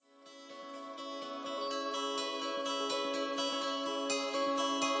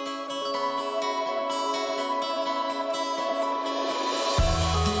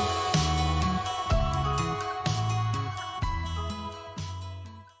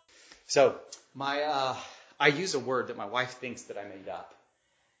So I use a word that my wife thinks that I made up,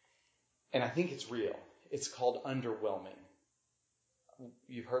 and I think it's real. It's called underwhelming.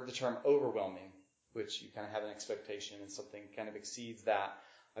 You've heard the term overwhelming, which you kind of have an expectation and something kind of exceeds that.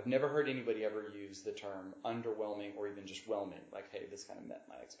 I've never heard anybody ever use the term underwhelming or even just whelming, like, hey, this kind of met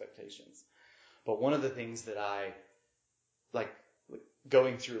my expectations. But one of the things that I, like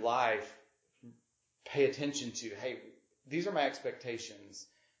going through life, pay attention to, hey, these are my expectations.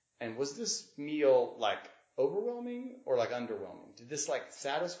 And was this meal like overwhelming or like underwhelming? Did this like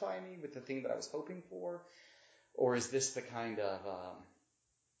satisfy me with the thing that I was hoping for? Or is this the kind of,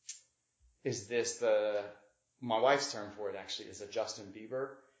 my wife's term for it actually is a Justin Bieber.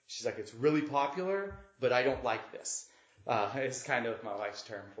 She's like, it's really popular, but I don't like this. It's kind of my wife's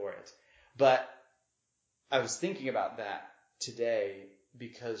term for it. But I was thinking about that today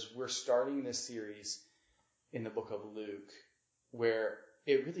because we're starting this series in the book of Luke where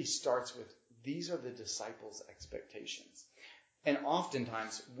it really starts with, these are the disciples' expectations. And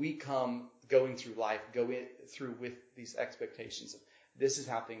oftentimes we come going through life, through with these expectations of this is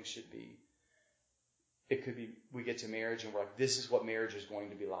how things should be. It could be we get to marriage and we're like, this is what marriage is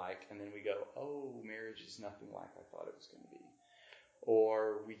going to be like. And then we go, oh, marriage is nothing like I thought it was going to be.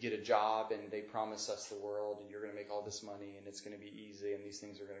 Or we get a job and they promise us the world and you're going to make all this money and it's going to be easy and these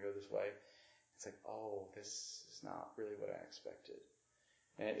things are going to go this way. It's like, oh, this is not really what I expected.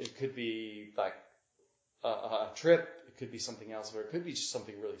 And it could be like a trip. It could be something else, or it could be just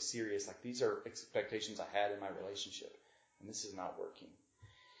something really serious. Like these are expectations I had in my relationship and this is not working.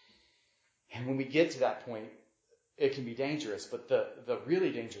 And when we get to that point, it can be dangerous. But the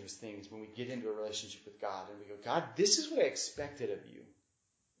really dangerous thing is when we get into a relationship with God and we go, God, this is what I expected of you.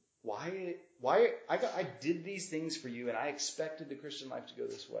 Why I did these things for you and I expected the Christian life to go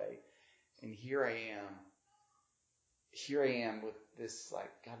this way. And here I am with this,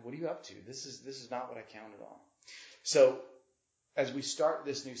 like, God, what are you up to? This is not what I counted on. So as we start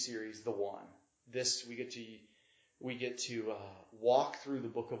this new series, The One, we get to walk through the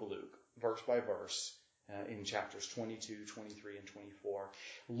book of Luke, verse by verse, in chapters 22, 23, and 24,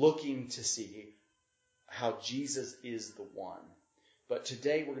 looking to see how Jesus is the one. But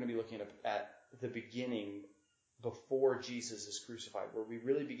today we're going to be looking at the beginning before Jesus is crucified, where we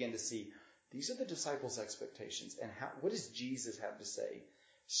really begin to see these are the disciples' expectations. And what does Jesus have to say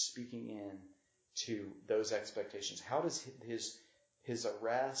speaking in to those expectations? How does his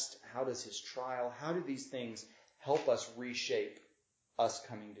arrest, how does his trial, how do these things help us reshape us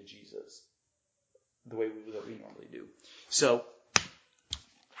coming to Jesus the way that we normally do? So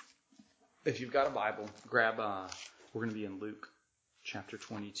if you've got a Bible, grab, we're going to be in Luke chapter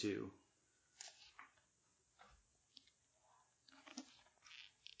 22.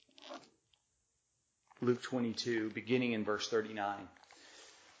 Luke 22, beginning in verse 39.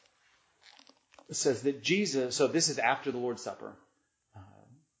 It says that Jesus, so this is after the Lord's Supper.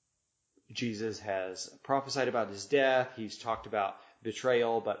 Jesus has prophesied about his death. He's talked about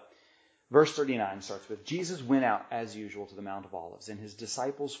betrayal. But verse 39 starts with, Jesus went out as usual to the Mount of Olives, and his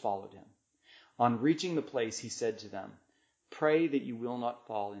disciples followed him. On reaching the place, he said to them, pray that you will not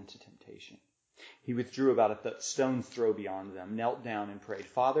fall into temptation. He withdrew about a stone's throw beyond them, knelt down and prayed,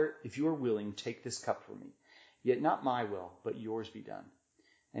 Father, if you are willing, take this cup from me. Yet not my will, but yours be done.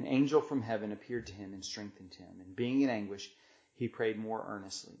 An angel from heaven appeared to him and strengthened him. And being in anguish, he prayed more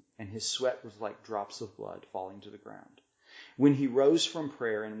earnestly, and his sweat was like drops of blood falling to the ground. When he rose from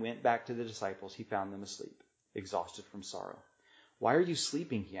prayer and went back to the disciples, he found them asleep, exhausted from sorrow. Why are you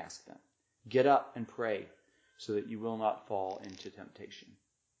sleeping? He asked them. Get up and pray so that you will not fall into temptation.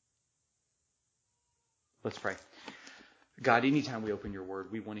 Let's pray. God, anytime we open your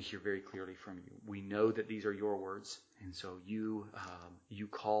word, we want to hear very clearly from you. We know that these are your words, and so you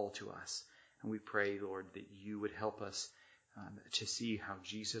call to us. And we pray, Lord, that you would help us to see how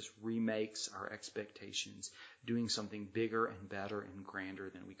Jesus remakes our expectations, doing something bigger and better and grander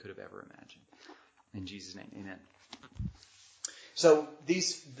than we could have ever imagined. In Jesus' name, amen. So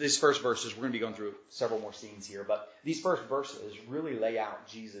these first verses, we're going to be going through several more scenes here, but these first verses really lay out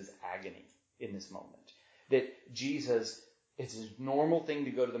Jesus' agony in this moment. That Jesus, it's his normal thing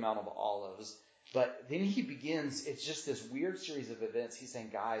to go to the Mount of Olives, but then he begins, it's just this weird series of events. He's saying,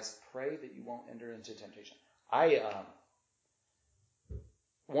 guys, pray that you won't enter into temptation.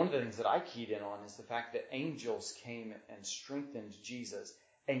 One of the things that I keyed in on is the fact that angels came and strengthened Jesus,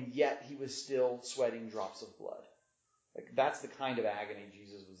 and yet he was still sweating drops of blood. Like that's the kind of agony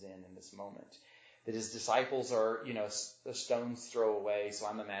Jesus was in this moment. That his disciples are, a stone's throw away. So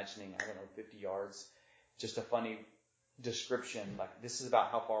I'm imagining, 50 yards. Just a funny description. Like this is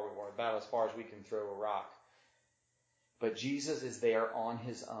about how far we were, about as far as we can throw a rock. But Jesus is there on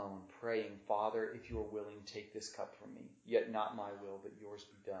his own, praying, Father, if you are willing, take this cup from me. Yet not my will, but yours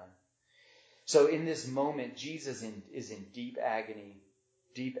be done. So in this moment, Jesus is in deep agony,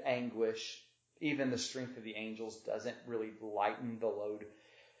 deep anguish. Even the strength of the angels doesn't really lighten the load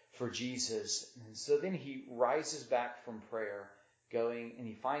for Jesus. And so then he rises back from prayer, going, and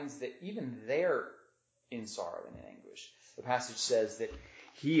he finds that even they're in sorrow and in anguish. The passage says that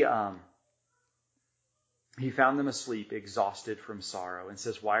he found them asleep, exhausted from sorrow, and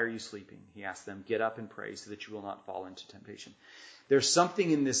says, why are you sleeping? He asked them, get up and pray so that you will not fall into temptation. There's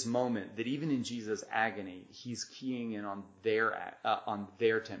something in this moment that even in Jesus' agony, he's keying in on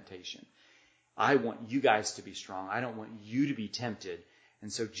their temptation. I want you guys to be strong. I don't want you to be tempted.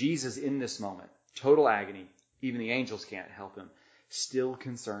 And so Jesus in this moment, total agony, even the angels can't help him, still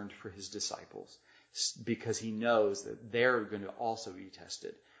concerned for his disciples because he knows that they're going to also be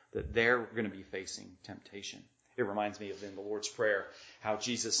tested, that they're going to be facing temptation. It reminds me of in the Lord's Prayer, how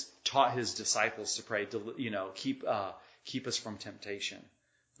Jesus taught his disciples to pray, keep us from temptation.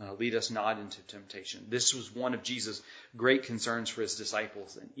 Lead us not into temptation. This was one of Jesus' great concerns for his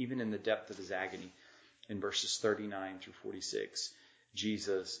disciples. And even in the depth of his agony, in verses 39 through 46,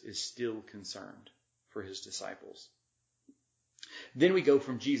 Jesus is still concerned for his disciples. Then we go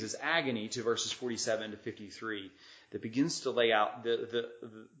from Jesus' agony to verses 47 to 53 that begins to lay out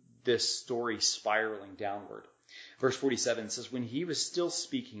this story spiraling downward. Verse 47 says, when he was still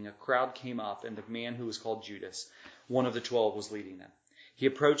speaking, a crowd came up, and the man who was called Judas, one of the 12, was leading them. He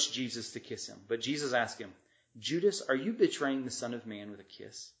approached Jesus to kiss him, but Jesus asked him, Judas, are you betraying the Son of Man with a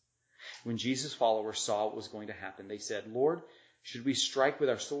kiss? When Jesus' followers saw what was going to happen, they said, Lord, should we strike with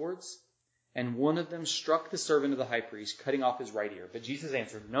our swords? And one of them struck the servant of the high priest, cutting off his right ear. But Jesus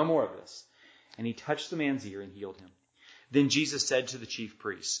answered, no more of this. And he touched the man's ear and healed him. Then Jesus said to the chief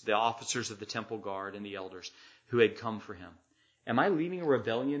priests, the officers of the temple guard, and the elders who had come for him, am I leading a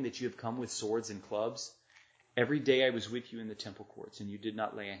rebellion that you have come with swords and clubs? Every day I was with you in the temple courts, and you did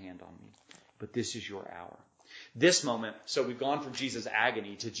not lay a hand on me. But this is your hour. This moment, so we've gone from Jesus'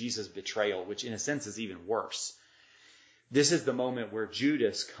 agony to Jesus' betrayal, which in a sense is even worse. This is the moment where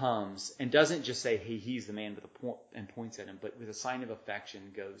Judas comes and doesn't just say, hey, he's the man with a point, and points at him, but with a sign of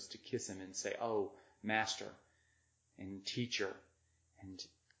affection goes to kiss him and say, oh, master and teacher. And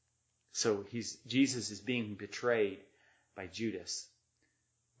so Jesus is being betrayed by Judas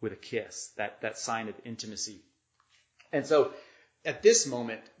with a kiss, that sign of intimacy. And so at this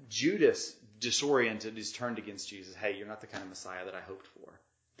moment, Judas, disoriented, is turned against Jesus. Hey, you're not the kind of Messiah that I hoped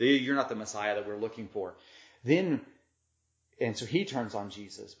for. You're not the Messiah that we're looking for. And so he turns on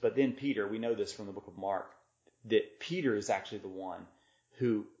Jesus. But then Peter, we know this from the book of Mark, that Peter is actually the one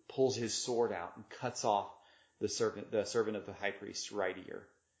who pulls his sword out and cuts off the servant of the high priest's right ear.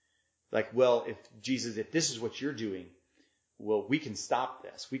 Like, well, if this is what you're doing, well, we can stop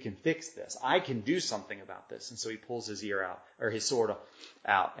this. We can fix this. I can do something about this. And so he pulls his ear out, or his sword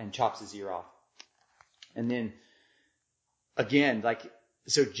out, and chops his ear off. And then, again,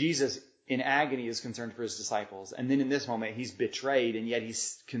 so Jesus in agony is concerned for his disciples. And then in this moment, he's betrayed, and yet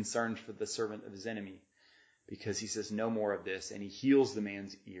he's concerned for the servant of his enemy. Because he says, no more of this, and he heals the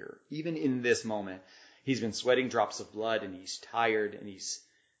man's ear. Even in this moment, he's been sweating drops of blood, and he's tired, and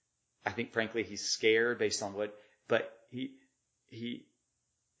I think, frankly, he's scared based on but he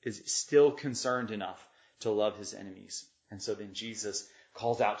is still concerned enough to love his enemies. And so then Jesus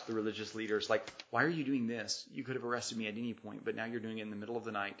calls out to the religious leaders, like, why are you doing this? You could have arrested me at any point, but now you're doing it in the middle of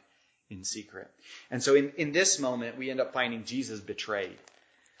the night in secret. And so in this moment, we end up finding Jesus betrayed.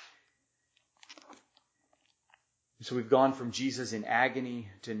 So we've gone from Jesus in agony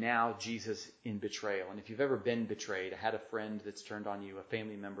to now Jesus in betrayal. And if you've ever been betrayed, I had a friend that's turned on you, a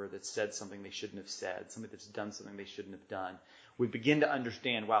family member that's said something they shouldn't have said, somebody that's done something they shouldn't have done. We begin to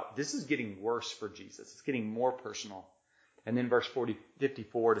understand, wow, this is getting worse for Jesus. It's getting more personal. And then verse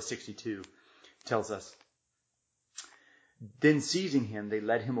 54 to 62 tells us, then seizing him, they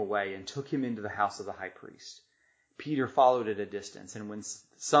led him away and took him into the house of the high priest. Peter followed at a distance, and when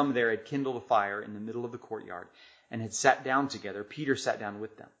some there had kindled a fire in the middle of the courtyard and had sat down together, Peter sat down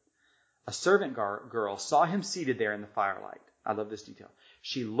with them. A servant girl saw him seated there in the firelight. I love this detail.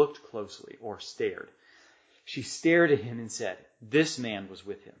 She looked closely, or stared. She stared at him and said, this man was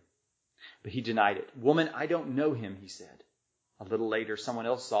with him. But he denied it. Woman, I don't know him, he said. A little later, someone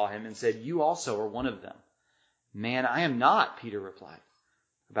else saw him and said, you also are one of them. Man, I am not, Peter replied.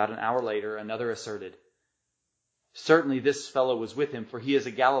 About an hour later, another asserted, certainly this fellow was with him, for he is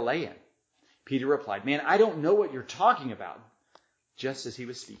a Galilean. Peter replied, man, I don't know what you're talking about. Just as he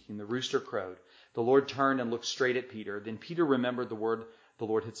was speaking, the rooster crowed. The Lord turned and looked straight at Peter. Then Peter remembered the word the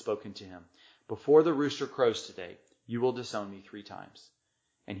Lord had spoken to him. Before the rooster crows today, You will disown me 3 times.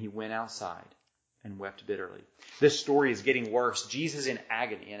 And he went outside and wept bitterly. This story is getting worse. Jesus in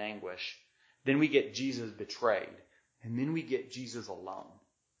agony and anguish. Then we get Jesus betrayed. And then we get Jesus alone.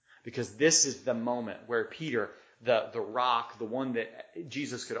 Because this is the moment where Peter, the rock, the one that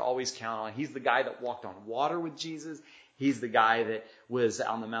Jesus could always count on. He's the guy that walked on water with Jesus. He's the guy that was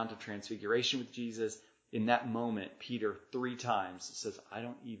on the Mount of Transfiguration with Jesus. In that moment, Peter 3 times says, I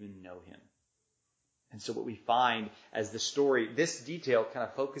don't even know him. And so what we find as the story, this detail kind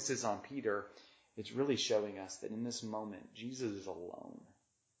of focuses on Peter. It's really showing us that in this moment, Jesus is alone.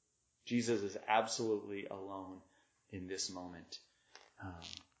 Jesus is absolutely alone in this moment.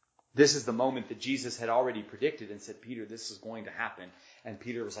 This is the moment that Jesus had already predicted and said, Peter, this is going to happen. And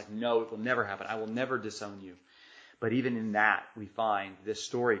Peter was like, no, it will never happen. I will never disown you. But even in that, we find this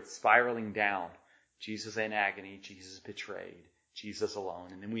story spiraling down. Jesus in agony, Jesus betrayed, Jesus alone.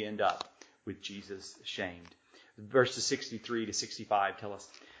 And then we end up with Jesus shamed. Verses 63 to 65 tell us,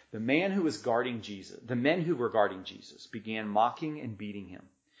 the men who were guarding Jesus began mocking and beating him.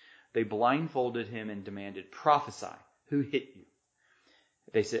 They blindfolded him and demanded, prophesy, who hit you?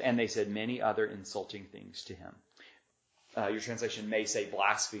 They said many other insulting things to him. Your translation may say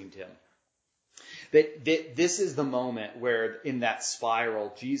blasphemed him. This is the moment where in that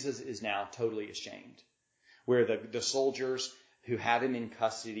spiral, Jesus is now totally ashamed. Where the soldiers who have him in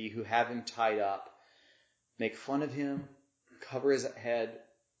custody, who have him tied up, make fun of him, cover his head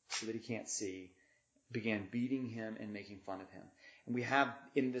so that he can't see, began beating him and making fun of him. And we have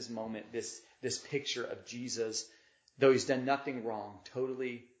in this moment this picture of Jesus, though he's done nothing wrong,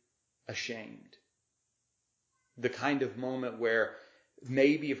 totally ashamed. The kind of moment where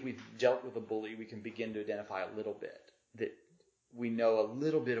maybe if we've dealt with a bully, we can begin to identify a little bit, that we know a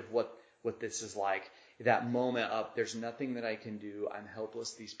little bit of what this is like. That moment of, there's nothing that I can do. I'm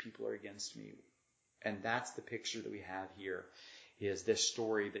helpless. These people are against me. And that's the picture that we have here, is this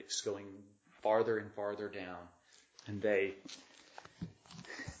story that's going farther and farther down. And they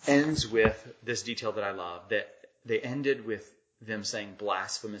ends with this detail that I love, that they ended with them saying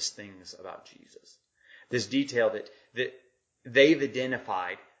blasphemous things about Jesus. This detail that they've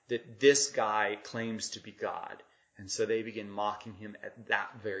identified that this guy claims to be God. And so they begin mocking him at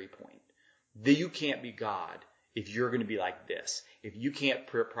that very point. That you can't be God if you're going to be like this. If you can't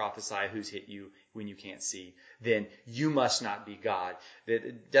prophesy who's hit you when you can't see, then you must not be God.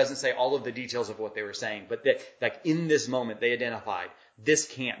 It doesn't say all of the details of what they were saying, but that like in this moment they identified, this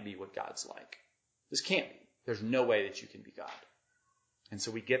can't be what God's like. This can't be. There's no way that you can be God. And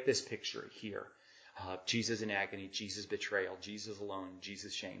so we get this picture here. Jesus in agony, Jesus betrayal, Jesus alone,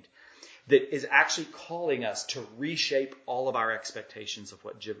 Jesus shamed. That is actually calling us to reshape all of our expectations of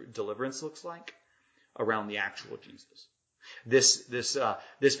what deliverance looks like around the actual Jesus.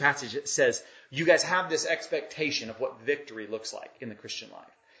 This passage says, you guys have this expectation of what victory looks like in the Christian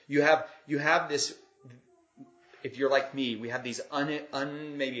life. You have this, if you're like me, we have these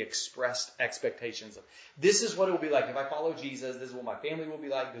maybe expressed expectations of, this is what it will be like if I follow Jesus. This is what my family will be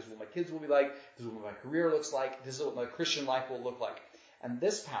like. This is what my kids will be like. This is what my career looks like. This is what my Christian life will look like. And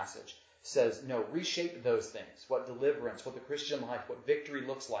this passage says, no, reshape those things. What deliverance, what the Christian life, what victory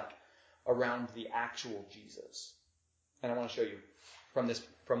looks like around the actual Jesus. And I want to show you from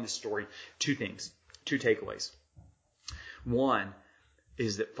this story 2 things, 2 takeaways. One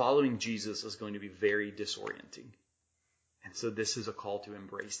is that following Jesus is going to be very disorienting. And so this is a call to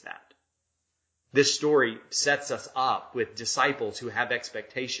embrace that. This story sets us up with disciples who have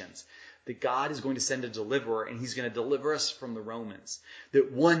expectations that God is going to send a deliverer and he's going to deliver us from the Romans.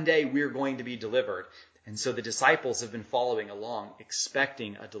 That one day we're going to be delivered. And so the disciples have been following along,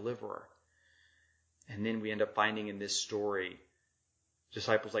 expecting a deliverer. And then we end up finding in this story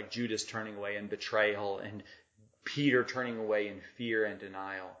disciples like Judas turning away in betrayal and Peter turning away in fear and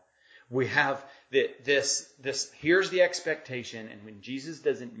denial. We have this, here's the expectation, and when Jesus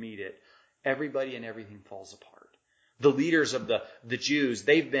doesn't meet it, everybody and everything falls apart. The leaders of the Jews,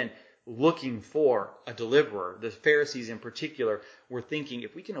 they've been looking for a deliverer. The Pharisees in particular were thinking,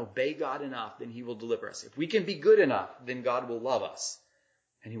 if we can obey God enough, then he will deliver us. If we can be good enough, then God will love us.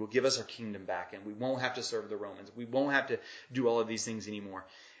 And he will give us our kingdom back, and we won't have to serve the Romans. We won't have to do all of these things anymore.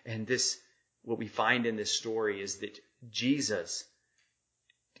 And what we find in this story is that Jesus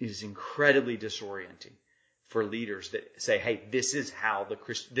is incredibly disorienting for leaders that say, hey, this is how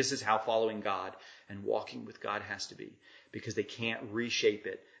following God and walking with God has to be, because they can't reshape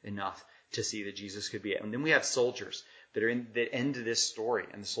it enough to see that Jesus could be it. And then we have soldiers that end this story,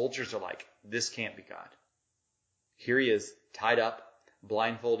 and the soldiers are like, this can't be God. Here he is, tied up,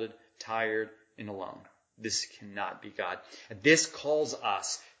 blindfolded, tired, and alone. This cannot be God. And this calls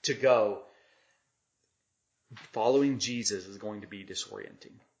us to go, following Jesus is going to be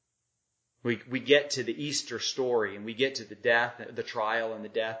disorienting. We get to the Easter story and we get to the death, the trial and the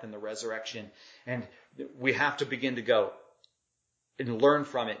death and the resurrection. And we have to begin to go and learn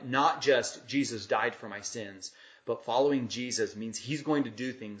from it. Not just Jesus died for my sins, but following Jesus means he's going to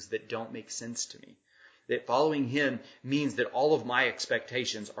do things that don't make sense to me. That following him means that all of my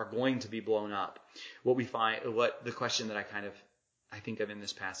expectations are going to be blown up. The question that I think of in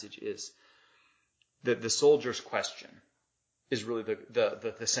this passage is that the soldier's question is really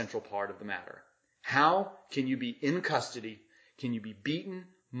the central part of the matter. How can you be in custody? Can you be beaten,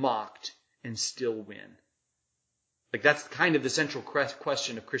 mocked, and still win? Like, that's kind of the central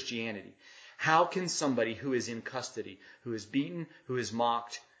question of Christianity. How can somebody who is in custody, who is beaten, who is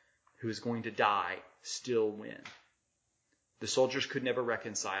mocked, who is going to die, still win? The soldiers could never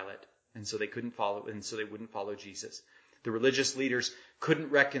reconcile it, and so they wouldn't follow Jesus. The religious leaders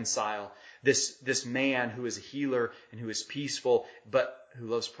couldn't reconcile this man who is a healer and who is peaceful, but who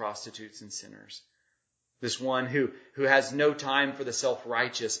loves prostitutes and sinners. This one who has no time for the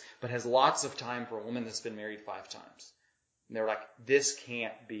self-righteous, but has lots of time for a woman that's been married 5 times. And they're like, this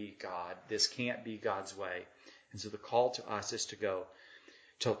can't be God. This can't be God's way. And so the call to us is to go,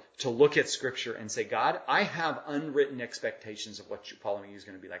 to look at Scripture and say, God, I have unwritten expectations of what following you is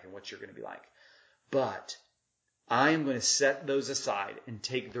going to be like and what you're going to be like. But I am going to set those aside and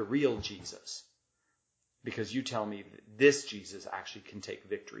take the real Jesus, because you tell me that this Jesus actually can take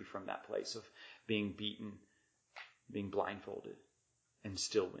victory from that place of being beaten, being blindfolded, and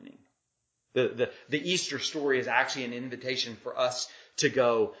still winning. The Easter story is actually an invitation for us to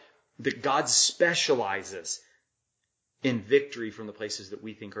go that God specializes in victory from the places that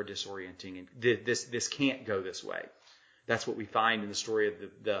we think are disorienting, and this can't go this way. That's what we find in the story of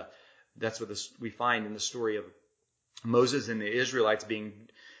we find in the story of Moses and the Israelites being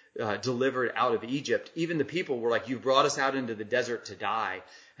delivered out of Egypt. Even the people were like, you've brought us out into the desert to die.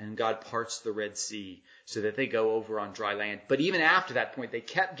 And God parts the Red Sea so that they go over on dry land. But even after that point, they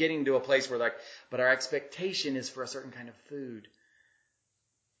kept getting to a place where but our expectation is for a certain kind of food.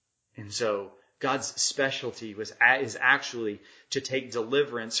 And so God's specialty is actually to take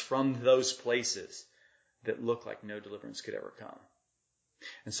deliverance from those places that look like no deliverance could ever come.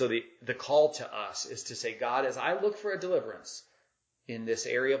 And so the call to us is to say, God, as I look for a deliverance in this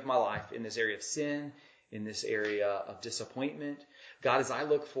area of my life, in this area of sin, in this area of disappointment, God, as I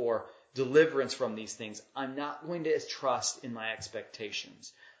look for deliverance from these things, I'm not going to trust in my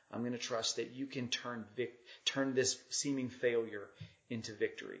expectations. I'm going to trust that you can turn this seeming failure into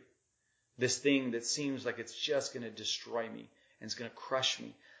victory. This thing that seems like it's just going to destroy me and it's going to crush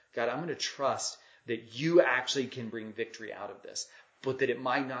me. God, I'm going to trust that you actually can bring victory out of this, but that it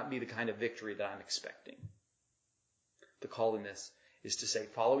might not be the kind of victory that I'm expecting. The call in this is to say,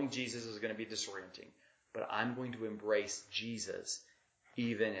 following Jesus is going to be disorienting, but I'm going to embrace Jesus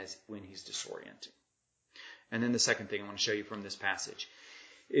even as when he's disorienting. And then the second thing I want to show you from this passage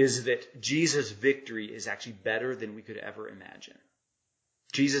is that Jesus' victory is actually better than we could ever imagine.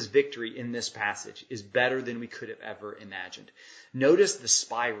 Jesus' victory in this passage is better than we could have ever imagined. Notice the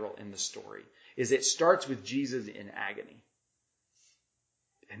spiral in the story is it starts with Jesus in agony.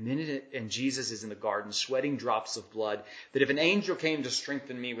 And Jesus is in the garden sweating drops of blood that if an angel came to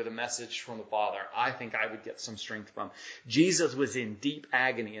strengthen me with a message from the Father, I think I would get some strength from. Jesus was in deep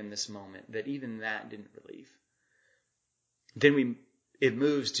agony in this moment that even that didn't relieve. Then it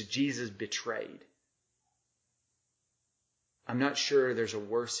moves to Jesus betrayed. I'm not sure there's a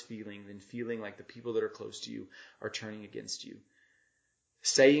worse feeling than feeling like the people that are close to you are turning against you.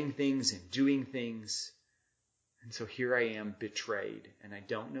 Saying things and doing things. And so here I am betrayed, and I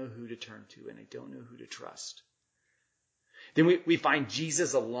don't know who to turn to, and I don't know who to trust. Then we find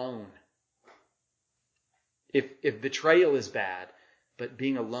Jesus alone. If betrayal is bad, but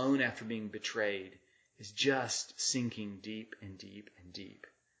being alone after being betrayed is just sinking deep and deep and deep.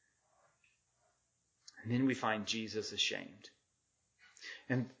 And then we find Jesus ashamed.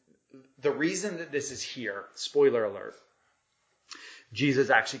 And the reason that this is here, spoiler alert,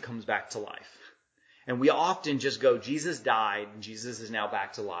 Jesus actually comes back to life. And we often just go, Jesus died, and Jesus is now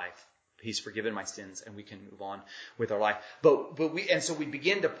back to life. He's forgiven my sins, and we can move on with our life. So we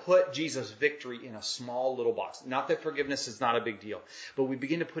begin to put Jesus' victory in a small little box. Not that forgiveness is not a big deal, but we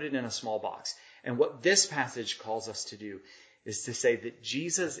begin to put it in a small box. And what this passage calls us to do is to say that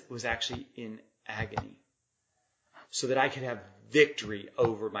Jesus was actually in agony so that I could have victory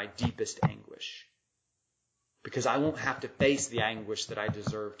over my deepest anguish. Because I won't have to face the anguish that I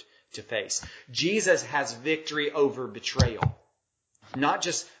deserved to face. Jesus has victory over betrayal. Not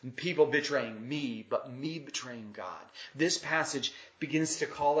just people betraying me, but me betraying God. This passage begins to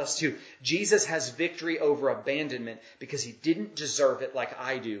call us to Jesus has victory over abandonment because he didn't deserve it like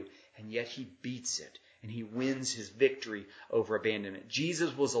I do, and yet he beats it, and he wins his victory over abandonment.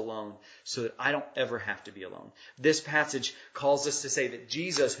 Jesus was alone so that I don't ever have to be alone. This passage calls us to say that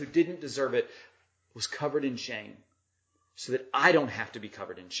Jesus, who didn't deserve it, was covered in shame so that I don't have to be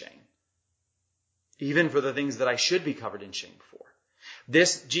covered in shame, even for the things that I should be covered in shame for.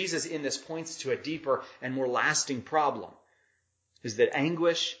 Jesus in this points to a deeper and more lasting problem, is that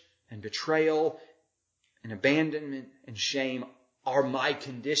anguish and betrayal and abandonment and shame are my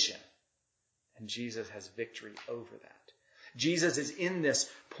condition. And Jesus has victory over that. Jesus is in this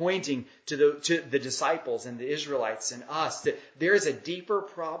pointing to the disciples and the Israelites and us that there is a deeper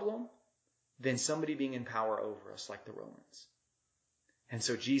problem than somebody being in power over us like the Romans. And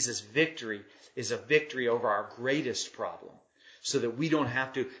so Jesus' victory is a victory over our greatest problem, so that we don't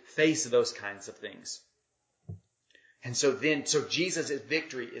have to face those kinds of things. And so Jesus'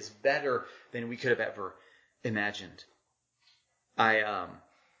 victory is better than we could have ever imagined. Our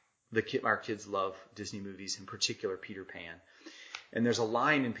kids love Disney movies, in particular Peter Pan. And there's a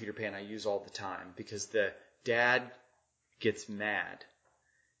line in Peter Pan I use all the time because the dad gets mad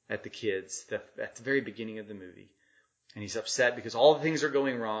at the kids at the very beginning of the movie. And he's upset because all the things are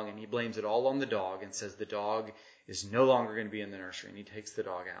going wrong, and he blames it all on the dog and says the dog is no longer going to be in the nursery, and he takes the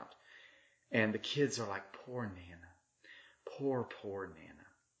dog out. And the kids are like, poor Nana. Poor Nana.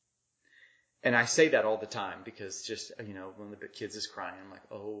 And I say that all the time because just, when the kids is crying, I'm like,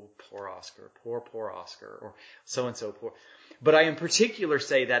 oh, poor Oscar, poor Oscar, or so-and-so poor. But I in particular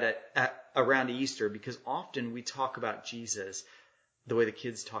say that around Easter because often we talk about Jesus the way the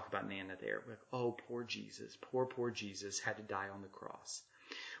kids talk about Nana there. We're like, oh, poor Jesus, poor Jesus had to die on the cross.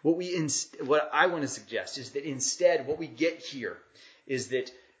 What I want to suggest is that instead what we get here is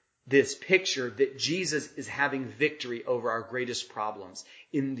that this picture that Jesus is having victory over our greatest problems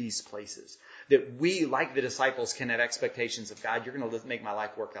in these places. That we, like the disciples, can have expectations of God, you're going to make my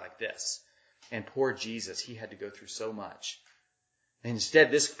life work like this. And poor Jesus, he had to go through so much. And instead,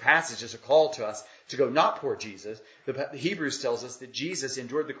 this passage is a call to us to go, not poor Jesus. The Hebrews tells us that Jesus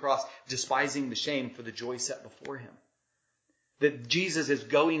endured the cross, despising the shame for the joy set before him. That Jesus is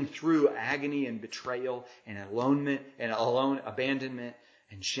going through agony and betrayal and abandonment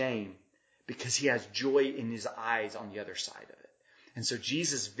and shame because he has joy in his eyes on the other side of it. And so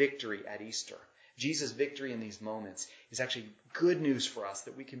Jesus' victory at Easter, Jesus' victory in these moments is actually good news for us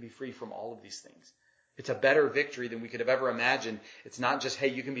that we can be free from all of these things. It's a better victory than we could have ever imagined. It's not just, hey,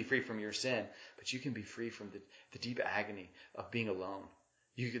 you can be free from your sin, but you can be free from the deep agony of being alone.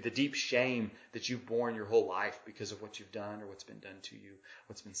 The deep shame that you've borne your whole life because of what you've done or what's been done to you,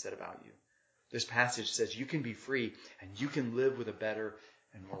 what's been said about you. This passage says you can be free and you can live with a better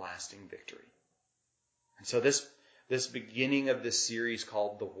and more lasting victory. And so this beginning of this series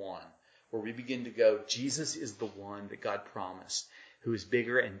called The One, where we begin to go, Jesus is the one that God promised, who is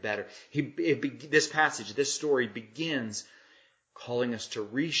bigger and better. This story begins calling us to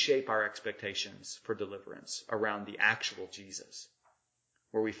reshape our expectations for deliverance around the actual Jesus,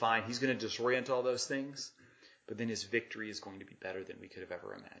 where we find he's going to disorient all those things, but then his victory is going to be better than we could have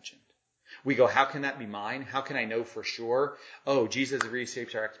ever imagined. We go, how can that be mine? How can I know for sure? Oh, Jesus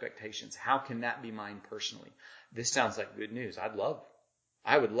reshapes our expectations. How can that be mine personally? This sounds like good news.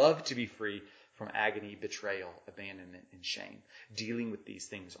 I would love to be free from agony, betrayal, abandonment, and shame, dealing with these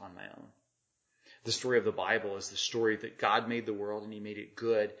things on my own. The story of the Bible is the story that God made the world and he made it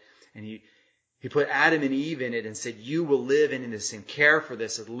good. And he put Adam and Eve in it and said, you will live in this and care for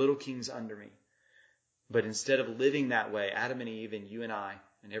this as little kings under me. But instead of living that way, Adam and Eve and you and I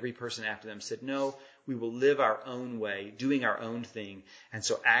and every person after them said, no, we will live our own way, doing our own thing. And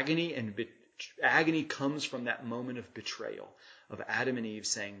so agony comes from that moment of betrayal, of Adam and Eve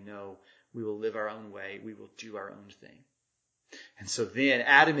saying, no, we will live our own way. We will do our own thing. And so then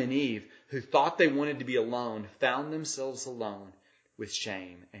Adam and Eve, who thought they wanted to be alone, found themselves alone with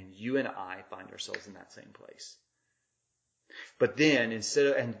shame. And you and I find ourselves in that same place. But then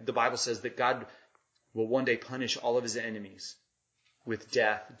and the Bible says that God will one day punish all of his enemies with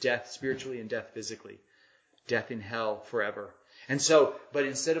death spiritually and death physically, death in hell forever. And so, but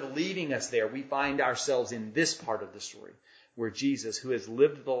instead of leaving us there, we find ourselves in this part of the story where Jesus, who has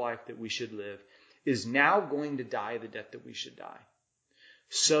lived the life that we should live, is now going to die the death that we should die.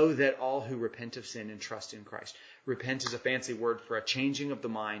 So that all who repent of sin and trust in Christ. Repent is a fancy word for a changing of the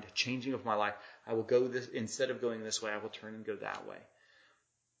mind, a changing of my life. I will go this, instead of going this way, I will turn and go that way.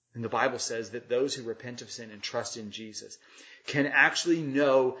 And the Bible says that those who repent of sin and trust in Jesus can actually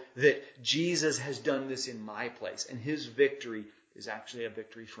know that Jesus has done this in my place and his victory is actually a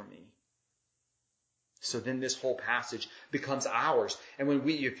victory for me. So then this whole passage becomes ours. And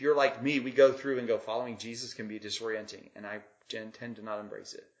if you're like me, we go through and go, following Jesus can be disorienting. And I tend to not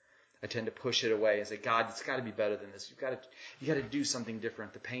embrace it. I tend to push it away and say, God, it's got to be better than this. You got to do something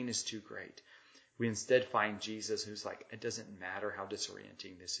different. The pain is too great. We instead find Jesus who's like, it doesn't matter how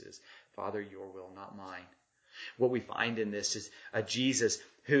disorienting this is. Father, your will, not mine. What we find in this is a Jesus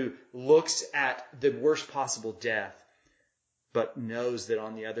who looks at the worst possible death, but knows that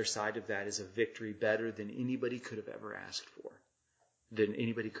on the other side of that is a victory better than anybody could have ever asked for, than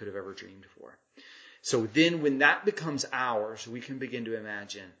anybody could have ever dreamed for. So then when that becomes ours, we can begin to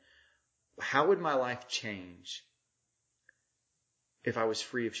imagine, how would my life change if I was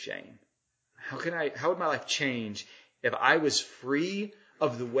free of shame? How would my life change if I was free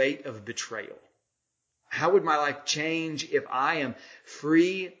of the weight of betrayal? How would my life change if I am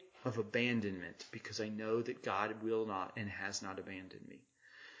free of abandonment because I know that God will not and has not abandoned me?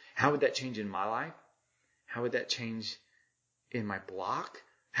 How would that change in my life? How would that change in my block?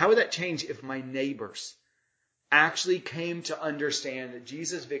 How would that change if my neighbors actually came to understand that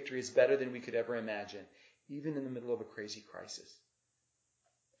Jesus' victory is better than we could ever imagine, even in the middle of a crazy crisis?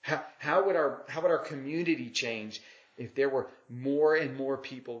 How would our community change if there were more and more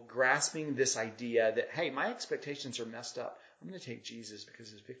people grasping this idea that, hey, my expectations are messed up. I'm going to take Jesus because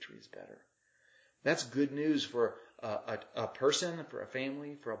his victory is better. That's good news for a person, for a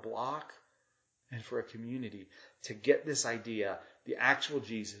family, for a block, and for a community. To get this idea, the actual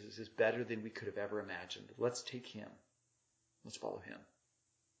Jesus is better than we could have ever imagined. Let's take him. Let's follow him.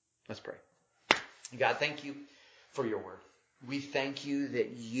 Let's pray. God, thank you for your word. We thank you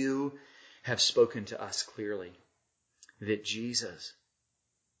that you have spoken to us clearly, that Jesus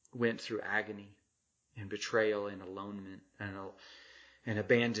went through agony and betrayal and alonement and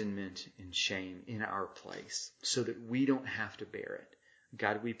abandonment and shame in our place so that we don't have to bear it.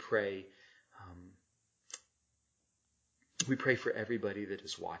 God, we pray for everybody that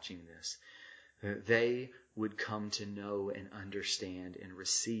is watching this, that they would come to know and understand and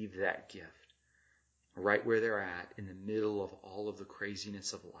receive that gift right where they're at in the middle of all of the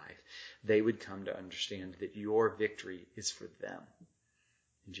craziness of life. They would come to understand that your victory is for them.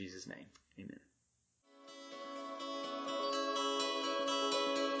 In Jesus' name, amen.